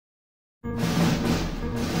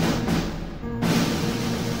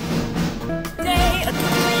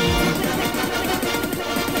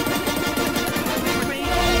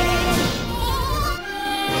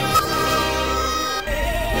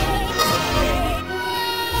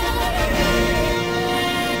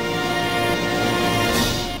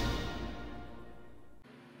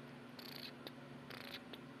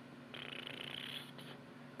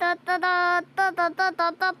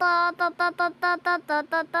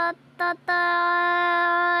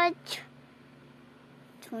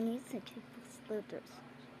Looters.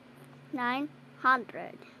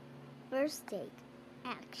 900. First take.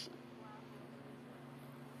 Action.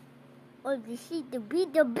 Oh, the sheet to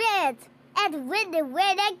beat the bed and win the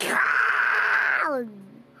winning crown.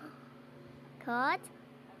 Cut.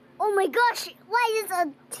 Oh my gosh! Why is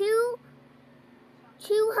a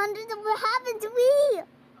 200? What happened to me?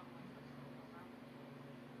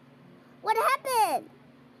 What happened?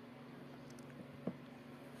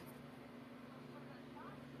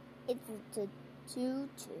 It's the 2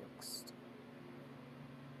 text.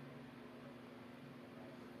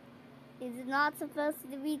 It's not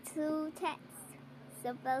supposed to be 2 text. It's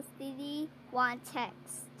supposed to be 1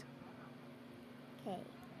 text. Okay.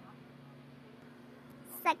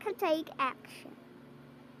 Second take action.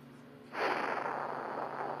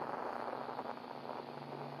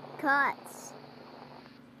 Cuts.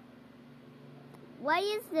 Why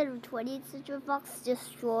is the 20th Century Fox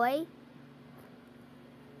destroy?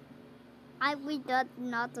 I read that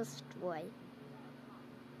not destroy.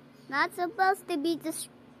 Not supposed to be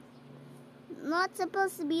not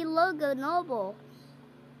supposed to be logo noble.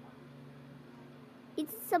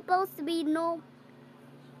 It's supposed to be no.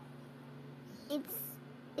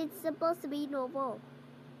 It's supposed to be noble.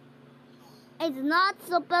 It's not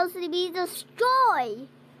supposed to be destroy.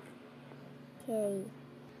 Okay.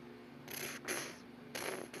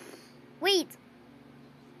 Wait.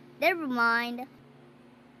 Never mind.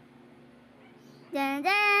 Dun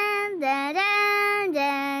dun dun dun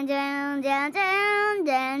dun dun dun dun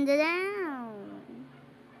dun dun.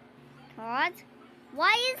 What?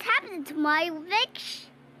 Why is happening to my Vix?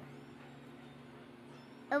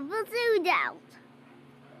 A bazoo out.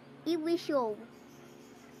 If we show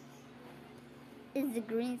is the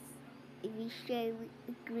green. If we show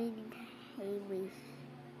the green highways.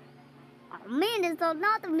 Oh man, it's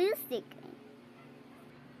not the music.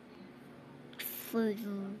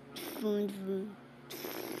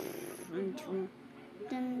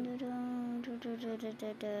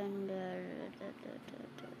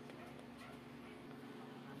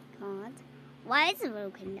 God, why is it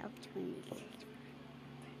broken up to me?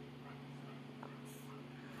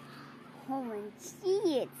 Oh my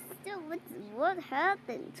gee, what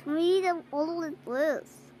happened to me? All of this,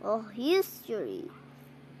 history.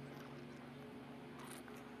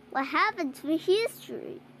 What happened to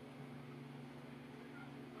history?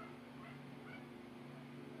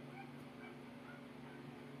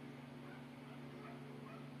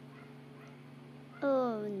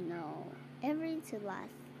 Oh no, everything to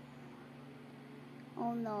last.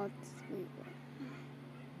 Oh no, it's sweet.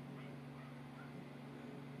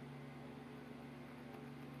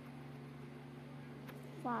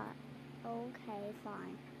 Fine. Okay,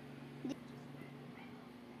 fine.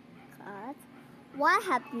 Cut. What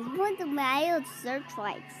happened when the mail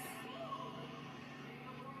searchlights?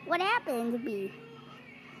 What happened to me?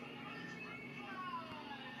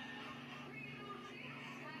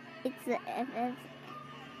 It's the FF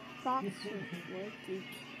Fox working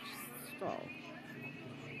stroll.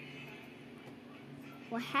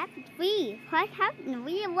 What happened to me? What happened to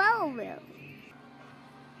me? Well.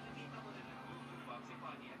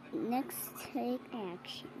 Next take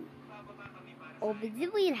action. Oh, but then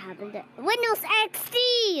what happened to Windows XP?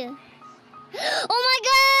 Oh my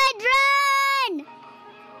god, run!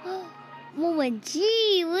 Oh my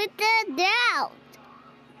gee, what the doubt?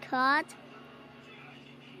 Cut.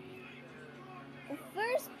 The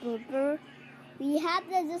first blooper, we have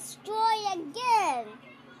to destroy again.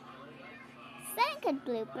 Second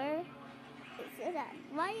blooper, is that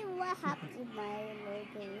what happened to my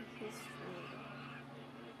logo history?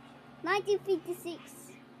 1956.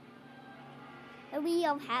 And we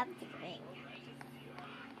don't have the ring.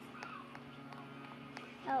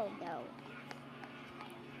 Oh no.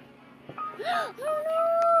 Oh no!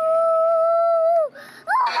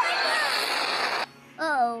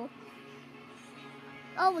 Oh.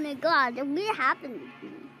 Oh my god, what happened?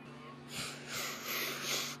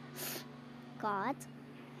 God.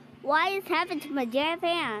 Why is happening to my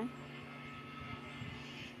Japan?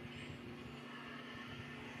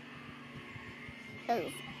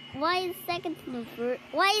 Oh. Why is second number?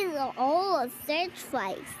 Why is all a search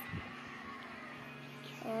place?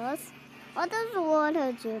 Us? What is the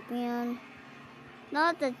water champion?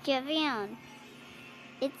 Not the champion.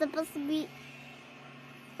 It's supposed to be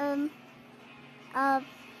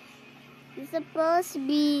it's supposed to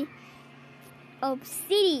be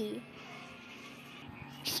city.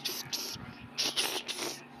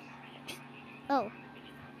 Oh.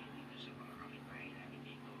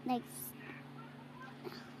 Next.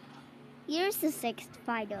 Here's the sixth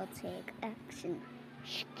final take action.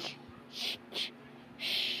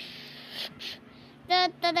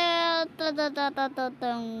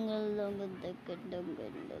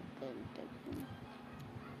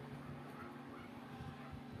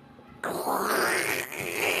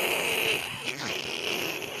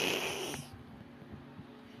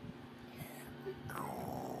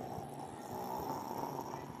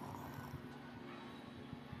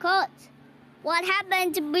 Cut. What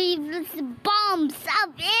happened to be with the bombs up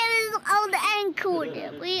on the ankle?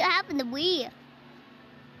 We happened to be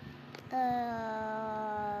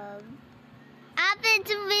happened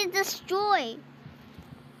to be destroyed.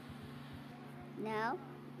 Now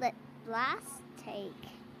let's take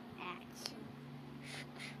action.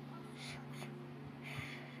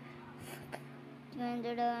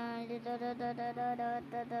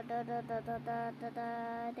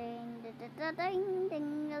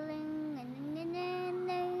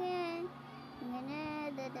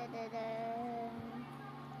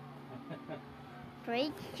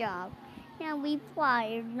 Great job. Now we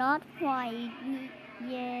fly, not fly.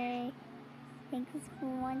 Yay. Thanks for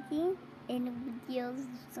watching. And the video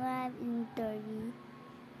subscribe in 30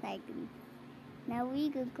 seconds. Now we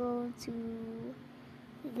could go to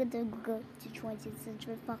 20th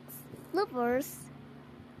Century Fox Loopers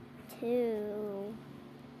 2.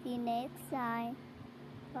 See you next time.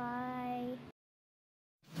 Bye.